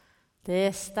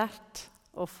Det sterkt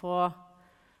å få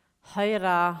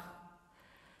høre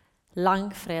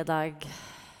langfredag,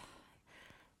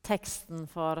 teksten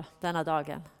for denne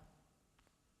dagen.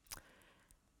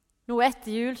 Nå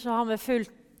etter jul så har vi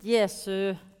fulgt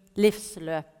Jesu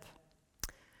livsløp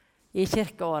i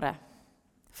kirkeåret.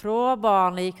 Fra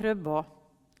barnet i krybba,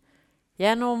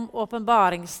 gjennom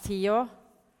åpenbaringstida,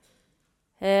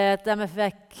 der vi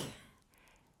fikk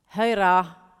høre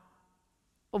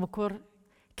om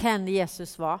hvem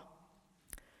Jesus var,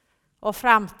 og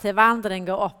frem til vandringen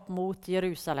opp mot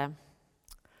Jerusalem.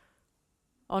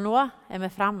 Og nå er vi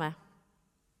fremme.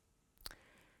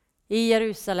 I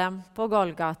Jerusalem, på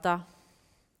Golgata.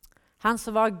 Han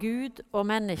som var Gud og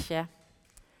menneske,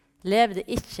 levde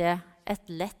ikke et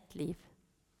lett liv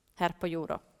her på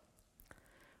jorda.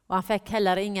 Og han fikk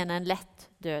heller ingen en lett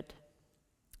død.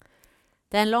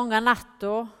 Den lange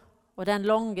natta og den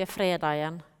lange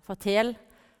fredagen forteller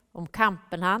om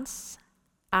kampen hans,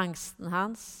 angsten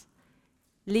hans,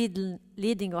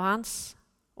 lidinga hans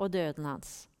og døden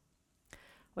hans.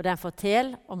 Og den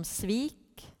forteller om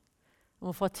svik,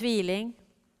 om fortviling,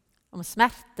 om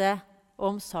smerte og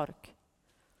om sorg.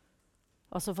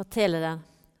 Og så forteller den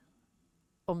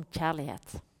om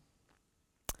kjærlighet.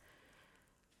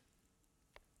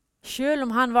 Selv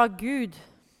om han var Gud,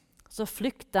 så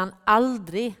flyktet han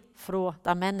aldri fra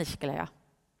det menneskelige.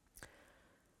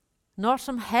 Når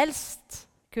som helst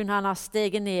kunne han ha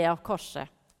steget ned av korset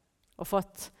og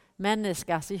fått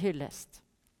menneskers hyllest.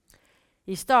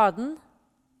 I stedet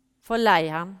forlei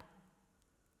han.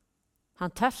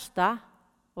 Han tørsta,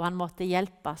 og han måtte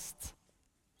hjelpes.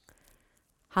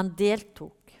 Han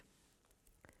deltok.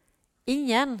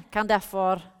 Ingen kan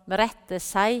derfor med rette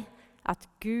si at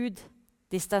Gud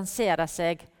distanserer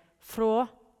seg fra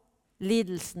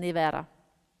lidelsen i verden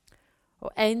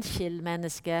og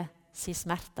enskildmenneske si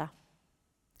smerte.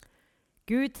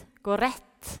 Gud går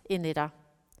rett inn i det.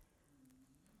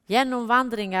 Gjennom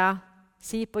vandringa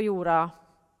si på jorda,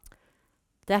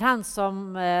 det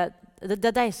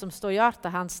er de som står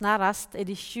hjertet hans nærest, er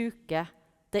de syke,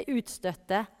 de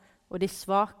utstøtte, og de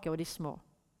svake og de små.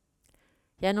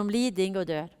 Gjennom liding og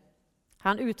død.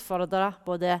 Han utfordrer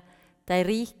både de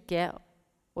rike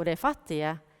og de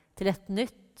fattige til et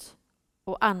nytt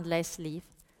og annerledes liv,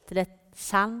 til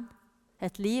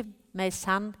et liv med en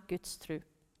sann Guds tro.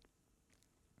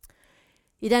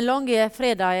 I den lange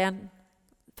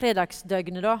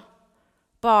fredagsdøgnet da,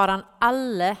 bar han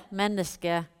alle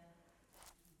mennesker,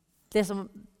 det som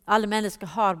alle mennesker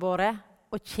har båret,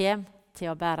 og kommer til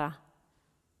å bære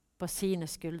på sine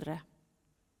skuldre.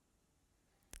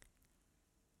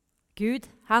 Gud,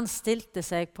 han stilte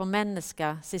seg på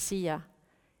menneskets side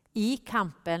i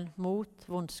kampen mot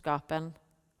vondskapen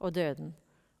og døden,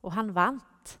 og han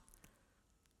vant.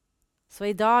 Så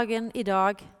i dag,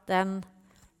 den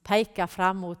peker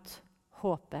frem mot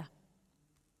håpet.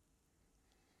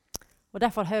 Og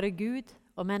derfor hører Gud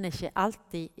og mennesket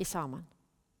alltid i sammen.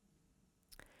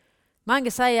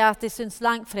 Mange sier at de syns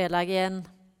langfredag er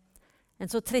en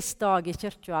så trist dag i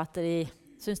kirka at de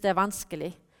syns det er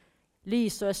vanskelig.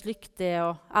 Lyset er slukte,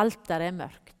 og alteret er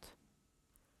mørkt.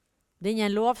 Det er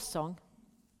ingen lovsang.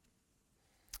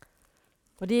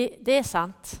 Og det er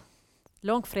sant.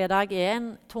 Langfredag er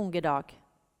en tunge dag.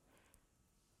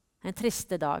 En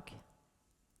triste dag.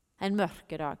 En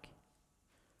mørke dag.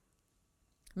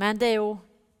 Men det er jo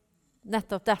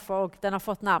nettopp derfor den har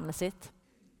fått navnet sitt.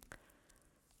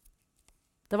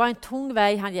 Det var en tung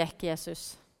vei han gikk,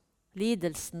 Jesus.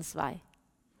 Lidelsens vei.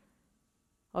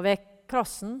 Og ved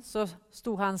krossen så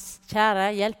sto hans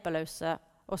kjære hjelpeløse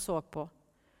og så på.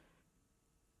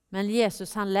 Men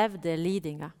Jesus, han levde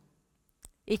lidinga.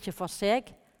 Ikke for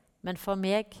seg, men for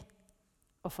meg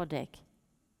og for deg.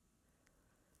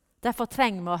 Derfor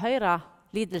trenger vi å høre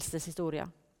lidelseshistorier.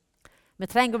 Vi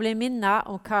trenger å bli minnet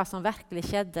om hva som virkelig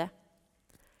skjedde.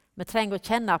 Vi trenger å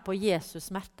kjenne på Jesus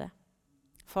smerte.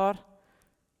 For,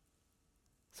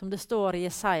 som det står i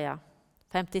Jesaja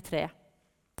 53,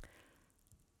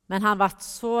 men han ble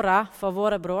såret for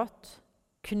våre brudd,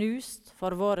 knust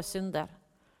for våre synder.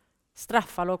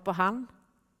 Straffa lå på han,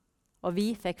 og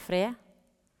vi fikk fred.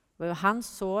 Ved hans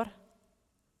sår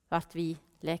ble vi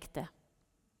lekte.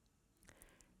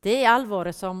 Det er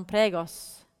alvoret som preger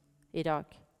oss i dag.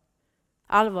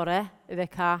 Alvoret over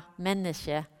hva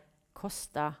mennesket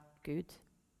koster Gud.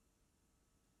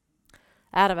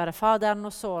 Ære være Faderen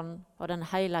og Sønnen og den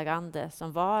hellige Ande,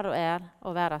 som var og er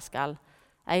og være skal,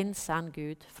 en sann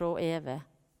Gud fra evig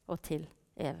og til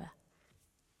evig.